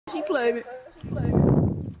she played me.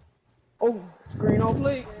 Oh, screen on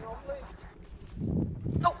fleek.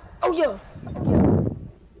 Oh yeah.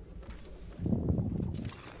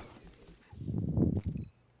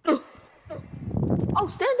 Oh,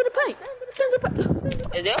 stand in the paint. Stand in the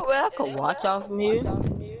paint. Is there a way I could watch off from here?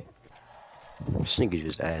 This nigga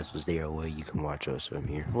just asked, was there a way you can watch us from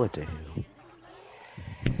here? What the hell?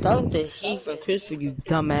 Talking to Heath and Christopher, you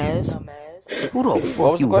dumbass. Who the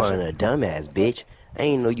fuck you calling a dumbass, bitch? I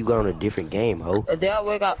ain't know you got on a different game, ho. Is there a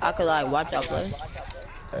way I could like watch y'all play?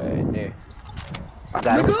 There. I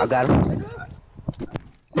got him. I got him.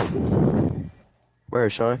 Right here,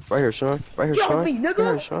 Sean. Right here, Sean. Right here, Sean. Right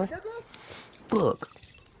here, Sean. Fuck.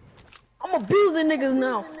 I'm abusing niggas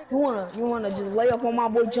now. You wanna just lay up on my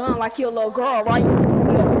boy John like he a little girl, right?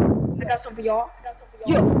 Yeah. I got something for y'all.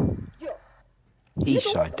 Yeah. He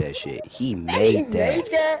shot that shit. He made that.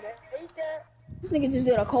 This nigga just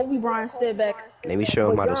did a Kobe Bryant step back. Let me show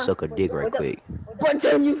him how to suck a dick right quick. But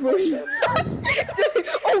tell you free.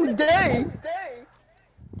 Oh dang.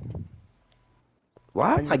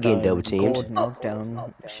 Why am I getting double teamed? Gold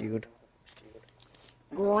knockdown shield.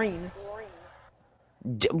 Green.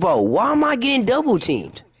 Bro, why am I getting double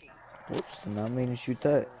teamed? Whoops, did not mean to shoot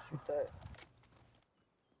that.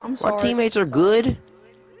 I'm sorry. My teammates are good.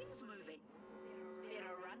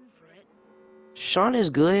 Sean is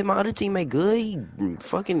good. My other teammate good. He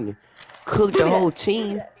fucking cooked the whole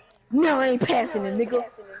team. No, I ain't passing it, nigga.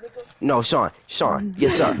 No, Sean.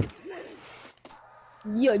 Yes, sir.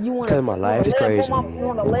 Yeah, you wanna. Cause my life is crazy. You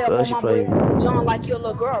wanna lay up on my boy John like you're a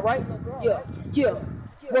little girl, right? Yeah.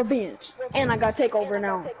 Revenge. And I got takeover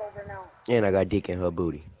now. And I got dick in her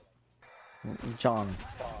booty. John.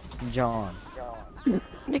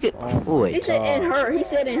 Nigga, wait. He said in her. He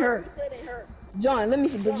said in her. John, let me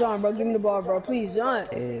see. John, bro, give me the ball, bro. Please, John.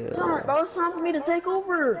 John, bro, it's time for me to take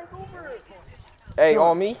over. Hey,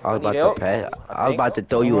 on me. I was about to pass. I was about to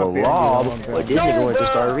throw you a lob, but this nigga wanted to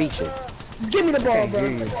start reaching. Just give me the ball,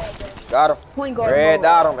 bro. Got him. Point guard. Red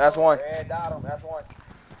dot him. That's one.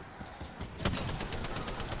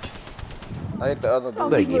 I hit the other You dude.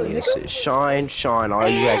 better give me an assist. Sean, all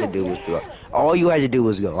you had to do was go. All you had to do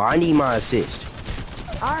was go. I need my assist.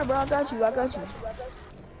 Alright, bro, I got you.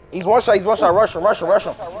 He's one shot. Rush him. Let's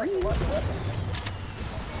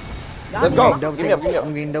go. Give me up.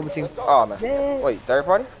 I'm getting double team. Oh, man. Wait, third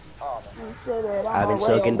party? I've been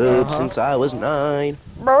sucking boobs since I was 9.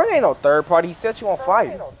 Bro, it ain't no third party. He set you on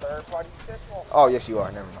fire. Oh, yes, you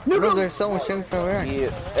are. Never mind. No, there's someone shooting from there.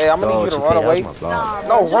 Yeah. Hey, I'm gonna need you to run away. Nah,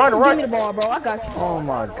 No, bro, run. Give me the ball, bro. I got you. Oh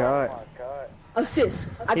my god. Assist.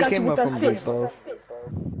 I He got you came with up the from big assist. balls.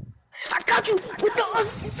 I got you with the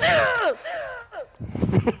assist.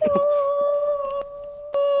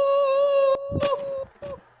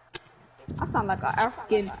 I sound like an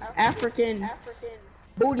African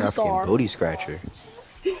booty star. Booty scratcher.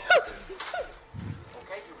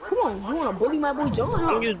 Come on, you wanna bully my boy John?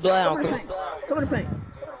 Huh? I'm just blind, okay? Come in the paint.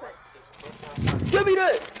 Give me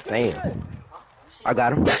that. Damn. I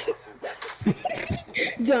got him.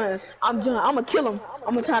 John, I'ma kill him.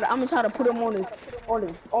 I'ma try to put him on his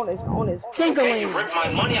dinkerling. Rip my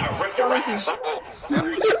money, I rip your ass.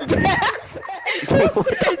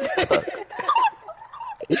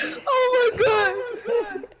 Oh my god!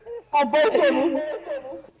 On both of them.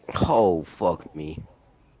 Oh, fuck me.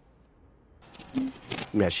 Give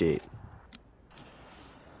me that shit.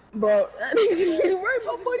 Bro, that nigga said you rape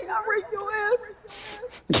my money, I rape your ass.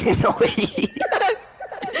 You know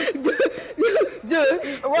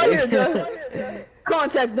Dude, right here, dude.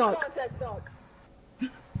 Contact dunk.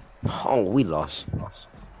 Oh, we lost.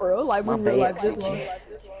 For real, like we real like this one.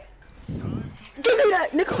 Give me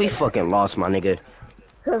that, nigga. We fucking lost, my nigga.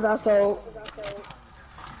 Cause I sold.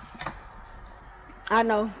 I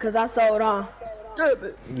know, cause I sold on.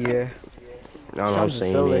 Yeah. All I'm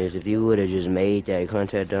saying is, if you would have just made that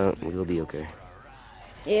contact dunk, we'll be okay.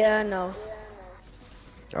 Yeah, I know.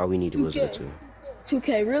 All we needed was a 2.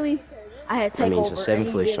 2K, really? I had takeover. I mean, it's a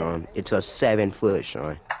 7-foot, Sean. It's a 7-foot,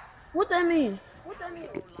 Sean. What that mean?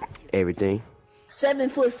 Everything.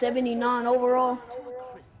 7'79" overall.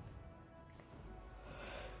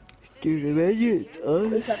 Dude, imagine At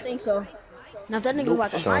least I think so. Now if that nigga was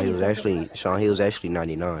like a Sean, he 90. was actually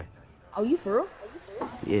 99. Oh, you for real?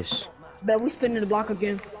 Yes. Bet we spinning the block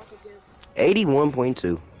again.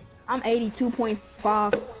 81.2. I'm 82.5.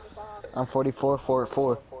 I'm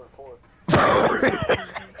 44.44.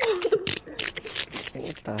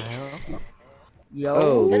 What the hell? Yo.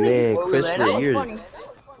 Oh man, That Christopher, was you're funny.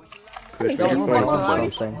 Christopher, you're That's what funny.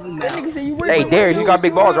 I'm saying. That nigga said you Hey, Darius, you got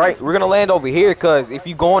big balls, right? We're gonna land over here, cause if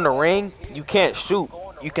you go in the ring, you can't shoot.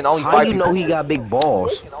 You can only How fight you know people he got big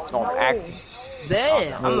balls? on axis.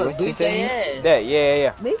 Bad. I'm Wait, a what you beat say? their ass. That,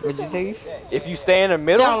 yeah. What'd you say? If you stay in the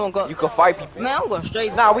Yeah, I middle, won't go. you can fight people. Man, I'm going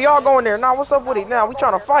straight. Nah, we all going there. Nah, what's up with it? Nah, we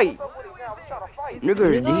trying to fight.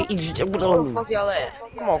 Nigga, Where the fuck y'all at?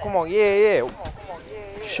 Come on. Yeah.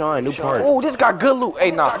 Sean, new part. Oh, this got good loot.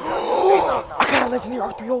 Hey, nah. I got a legendary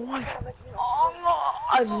R301.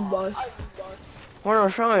 I just bust. Hold on,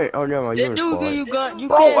 Sean. Oh, never mind. You're That in dude squad. give you gun. You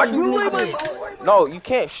Bro, can't like, shoot You niggas ain't with my it. No, you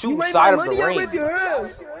can't shoot You ain't side my of the money, I'll ring. whip your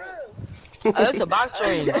ass. That's a box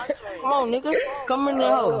ring. Come on, nigga. Come in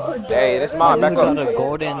there, hoe. Hey, that's mine. Back Who's got up. a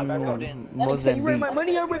golden You bring Mozambique? my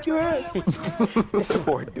money, I'll whip your ass. This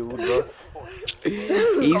poor dude, bro.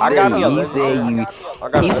 He I got me a he said legendary.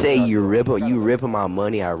 you ripping my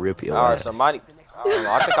money, I rip your Alright, ass. somebody. I don't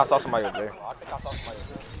know. I think I saw somebody up there.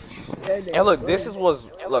 And look, this is why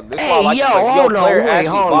I Hey, like yo, to play. hold on, player wait, actually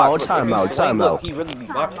hold box. on, Look, time if he out, swing, time look, out. he really be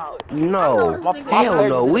vamping. No, My hell player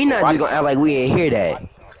no, just we not right. just gonna act like we ain't hear that.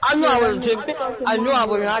 I knew I wasn't tripping. I knew I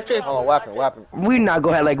was not tripping. Hold on, what happened? We not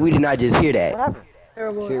gonna act like we did not just hear What that. happened?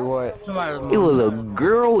 Hear what? Somebody It was a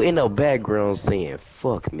girl in the background saying,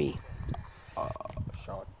 fuck me.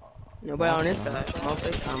 Sean. Nobody on this side. On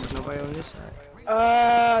FaceTime, but nobody on this side.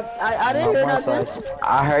 I didn't hear My nothing. side.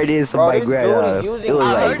 I heard it, Bro, somebody this grabbed dude is using it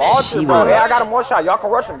was I like, heard she launcher, bro. was Hey, I like, got him one shot. Y'all can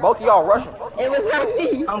rush him. Both of y'all rush him. It was not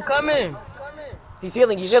me. I'm coming. He's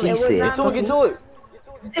healing. She It was said, not fuck Get me. to it.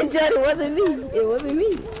 It wasn't me. It wasn't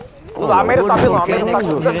me. don't I made know him who stop the healing. fuck I made him that stop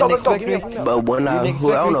was. healing. Let's go. You Give didn't me up. But when I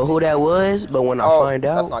don't know who that was, but when I find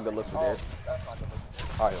That's out, not good looks for there.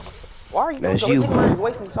 Alright. Why are you doing That's that? you. You're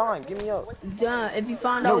wasting time. Give me up. John, if you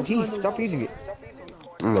find No, out what you G, gonna do. stop using it.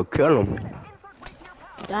 I'm gonna kill him.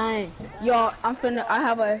 Dang. Y'all, I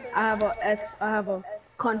have a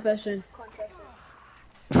confession.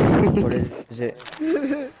 What is it?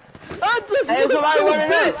 I just Hey, somebody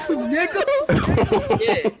running up. nigga.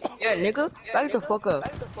 Yeah, nigga. Back the fuck up.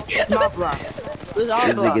 It's my block. It's our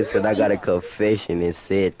This block. nigga said I got a confession and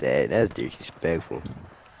said that. That's disrespectful.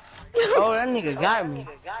 Oh, that nigga got me.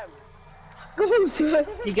 Go, John.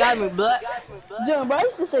 He got me, blood. John, bro, I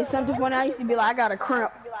used to say something funny. I used to be like, I got a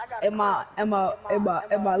cramp in my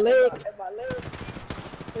leg.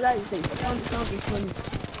 I used to say something funny.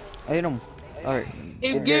 I hit him. Alright.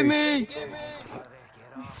 He get me.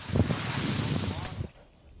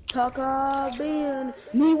 Tucker Ben.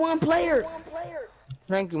 Need one player.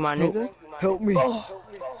 Thank you, my nigga. Help me.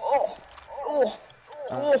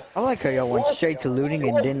 I like how y'all went straight to looting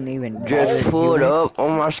and didn't even Just pulled up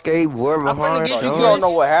on my skateboard I'm finna behind get Bro, you you, Sean. don't know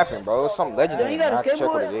what happened, bro. It's something legendary. You got a I have to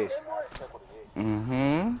check what skateboard? it is.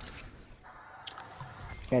 Mm-hmm.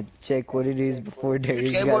 Gotta check what it is before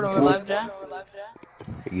Darius Skateboard got on to real it. life, Jack?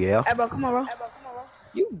 Yeah. Hey, bro, come on, bro.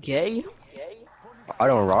 You gay? I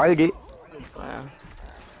don't ride it. Wow.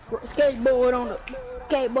 Skateboard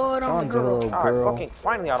on the Sean's a girl. little Alright, girl. fucking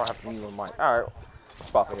finally I don't have to use my mic. Alright.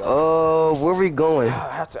 Spot for y'all. Where we going?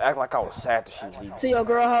 I had to act like I was sad that she was leaving. To your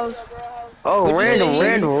girl house. Oh, What'd you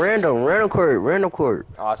say? random court.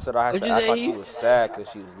 Oh, I said I had What'd to you act say, like she he? was sad because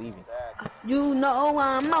she was leaving. You know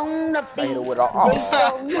I'm on the I hit her beat. with a oh.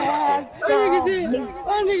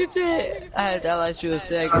 My nigga said. I had that like she was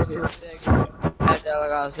sad cause she was I had that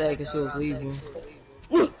like I was sad cause she was leaving.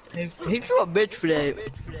 He threw a bitch for that.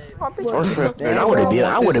 Man,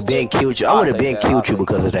 I would have been killed you. I would have been killed you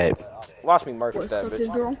because of that. Watch me murder that Fuck this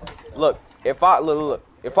bitch. girl. Look,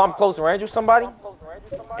 if I'm close range with somebody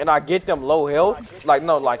and I get them low health,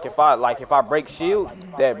 like if I break shield,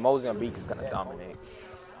 that Mozambique is gonna dominate.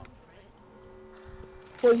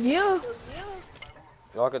 Well, yeah.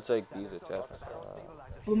 Y'all can take these attachments.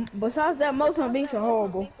 Besides that, Mozambique's are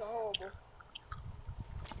horrible.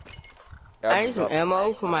 I need some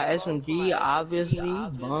ammo for my SMG, obviously.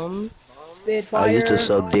 Bum. Spitfire. I used to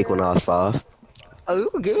suck dick when I was 5. Oh, you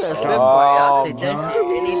can give me a spit boy. Oh, I'll take that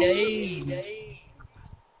shit any day.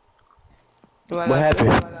 What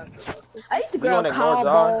happened? I used to You wanna grab ignore cow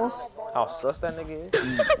John? balls. How sus that nigga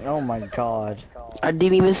is? Oh my god. I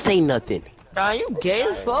didn't even say nothing. John, you gay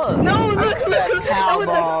as fuck. No, look, Cow that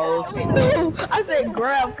balls. no, I said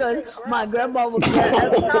grab because my grandma would grab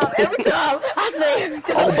every time. I say every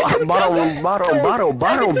time. Oh,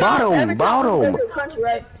 bottom. Every time we went to the country,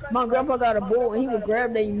 right? My grandpa got a bull and he would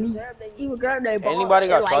grab their meat. He would grab their balls. Anybody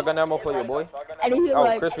got and, shotgun ammo for your boy? And he was Oh,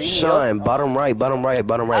 like, Chris, you need help? Sean, bottom right. I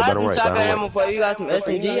got some shotgun ammo for you. You got some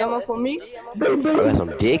SMG ammo for me? I got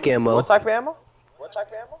some dick ammo. What type of ammo?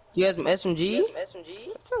 You got some SMG?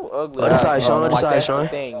 So ugly. Other side, Sean, other Like, side, that's the Sean.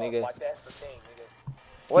 thing, nigga.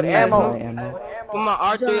 What Yeah, ammo? my ammo. For my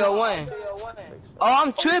R301. Oh,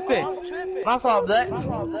 I'm tripping. My fault, Black.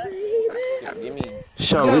 Give me.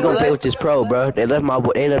 Sean, we gonna play with this pro, bro. They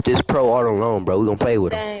left this pro all alone, bro. We gonna play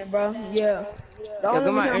with him. dang, bro, yeah. The Yo, only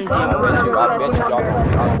get my reason I'm energy playing up. with you I is bet you y'all gonna.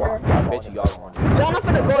 I bet you y'all gonna. John, I'm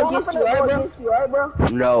finna go against you, right, bro?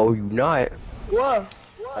 No, you not. What?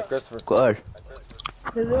 Like Christopher. Good.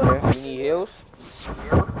 You need heals?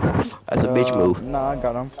 That's a bitch move. Nah, I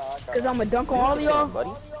got him. Cause I'ma dunk on all of y'all? Buddy.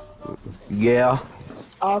 Yeah.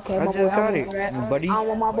 Okay, I my just boy, got I it, want buddy. I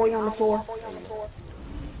want my boy on the floor.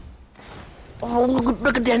 Oh,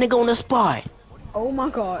 look at that nigga on the spot. Oh my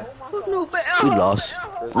god. No, We lost.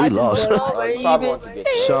 We lost. You probably want to get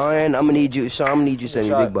that. Sean, I'm gonna need you. Sean, I'm gonna need you to send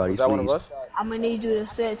me big Was bodies, that one of please. us? I'm gonna need you to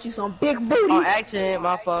set you some big booty. On accident,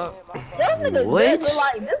 my fault. This nigga, What?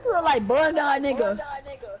 this look like bug guy nigga.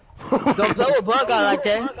 Don't play with Bug Guy like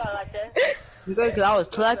that. Because I was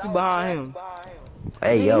clapping behind him.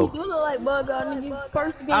 Hey, You yo. do look like bug guy nigga.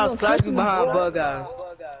 First game I gonna was touch clapping me, behind boy. Bug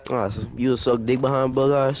Guys. You suck dick behind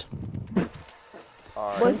bug eyes?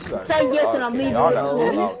 But say yes and I'm leaving Y'all with not you.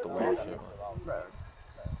 allowed to win shit.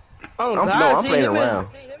 Oh, I'm God, see, playing him around.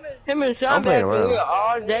 Him and Sean I'm playing back around. here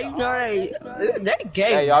all day. You know they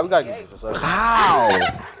gay. Hey, y'all, we gotta get this a second. How?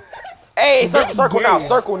 Hey, circle now,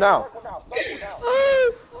 circle now.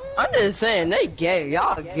 I'm just saying, they gay.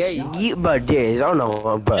 Y'all gay. You but this, I don't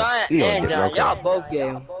know, bro. John You and John, know, y'all both gay.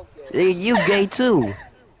 okay. You gay too.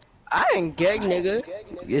 I ain't gay, nigga.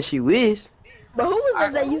 Yes, you is. But who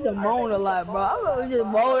was that used to moan a lot, bro? I was just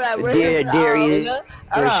moan at Darius. Nigga,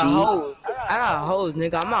 I got Rashid. hoes. I got hoes,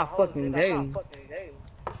 nigga. I'm not fucking gay.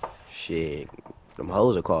 Shit. Them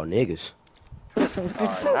hoes are called niggas.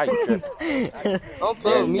 Alright, now you tripping. Don't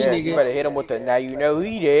play with me, You nigga. better hit him with the now you know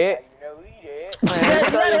he did.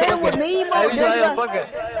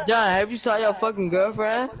 John, have you saw your fucking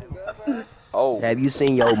girlfriend? Oh. Have you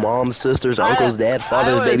seen your mom's, sisters, uncles, dad,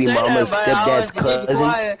 fathers, baby mamas, stepdads, cousins?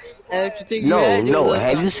 No.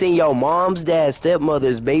 Have you seen your mom's, dad,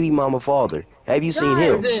 stepmother's, baby mama, father? Have you seen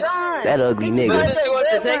him? That ugly But nigga. since you want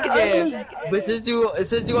to take it there,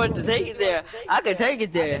 since you want to take it there, I can take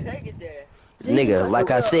it there. Nigga,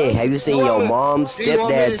 like I said, have you seen your mom's, Do you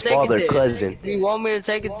want me to stepdad's, take it father, there? cousin? Do you want me to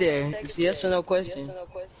take it there? It's yes or no question.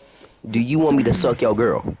 Do you want me to suck your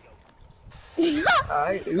girl?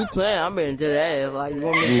 Alright, you playing? I'm into that. Like, you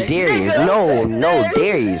want me to take it Darius, no,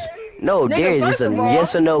 Darius. No, Darius, it's a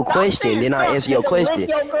yes or no question, then I answer your question.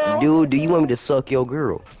 Dude, do you want me to suck your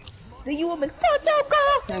girl? Do you want me to suck your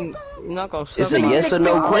girl? You're not gonna suck It's a my yes or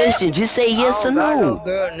no question. Just say yes or I don't got no. no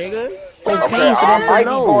girl, nigga. Okay, Okay, so I that's might a be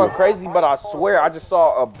going no. crazy, but I swear I just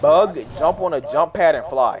saw a bug jump on a jump pad and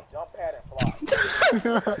fly.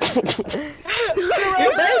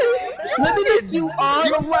 Let me lick you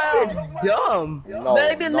all around. Dumb. No,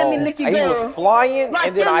 Baby, let me lick you, He girl. was flying, Like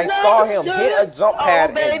and then your I saw legs, him hit a just- jump pad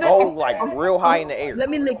oh, and baby. go like real high in the air. Let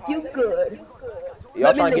me lick you good.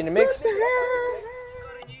 Y'all trying to get in the mix?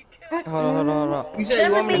 Hold on. You said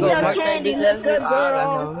you want me to Let me go be Mike your candy Tyson? licker, I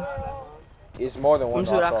got girl. no. It's more than Let one. me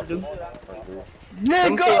see what I I can do.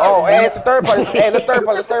 Nigga. Oh, hey, it's the third party. Hey, the third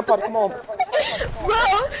party. Come on. Bro,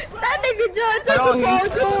 that nigga just took Hold the on,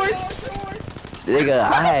 phone torch. Nigga,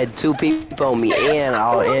 I had two people on me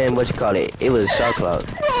and what you call it? It was shot clock.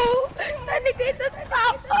 Bro, that nigga at the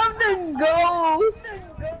top of the goal.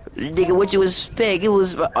 Nigga, what you expect? It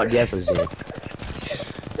was that's a Zen.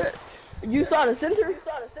 You saw the center?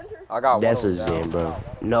 I got one. That's of a them down. Zen, bro.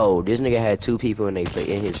 No, this nigga had two people in his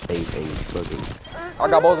face and fucking. I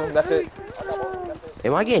got both of them. That's it.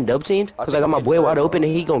 Am I getting double teamed? Cause I got my boy wide open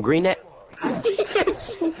and he gonna green that.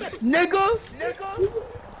 Nigga.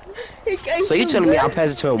 He can't So you shoot telling me I back.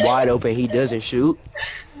 pass it to him wide open, he doesn't shoot?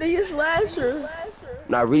 Nigga slasher.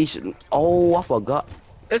 Not really shooting. Oh, I forgot.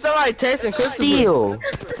 It's alright, Tyson. Steal.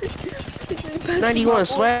 91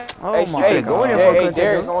 slap. Oh Hey, my hey, go in god. there for hey, content,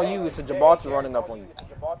 Darius, bro. on you. It's a Gibraltar running up on you.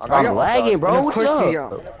 I got I'm him. lagging, bro. Of What's course he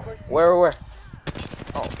up? Where?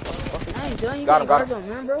 I ain't done. You Got him, got him. guard on,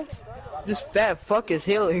 man, bro. This fat fuck is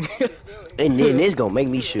healing. And then this gonna make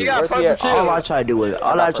me shoot. You got Where's he purple at? All I shield.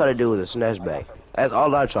 try to do is a snatch back. That's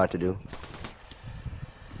all I tried to do.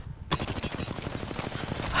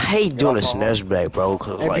 I hate doing a snatch back, bro,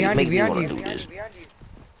 cause Hey, like it behind make you, me behind wanna you. do this.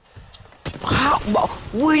 How?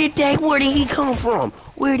 Where did he come from?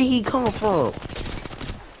 Where did he come from?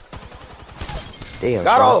 Damn,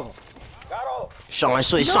 Got Sean. all of them. Sean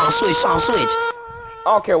switch. I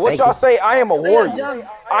don't care what Thank y'all you. say. I am a warrior.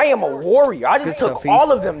 I am a warrior. I just Good took stuff,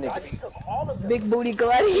 all of them niggas. Big booty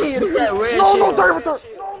gladiator. That red No, shield. third.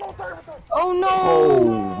 Oh no. Oh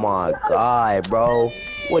my god, bro.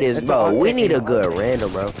 What is, It's bro? all We need a taken. good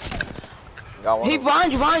random, bro. Got one. He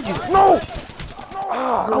behind you. No.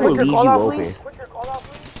 I will leave you open.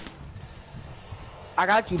 I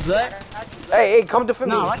got you, blood. Hey, come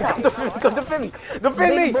defend me. No, I got Come defend me. Defend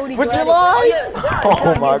Big me booty with your gladiator. line.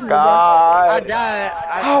 Oh my god. I died.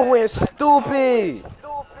 I went stupid.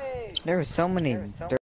 There were so many.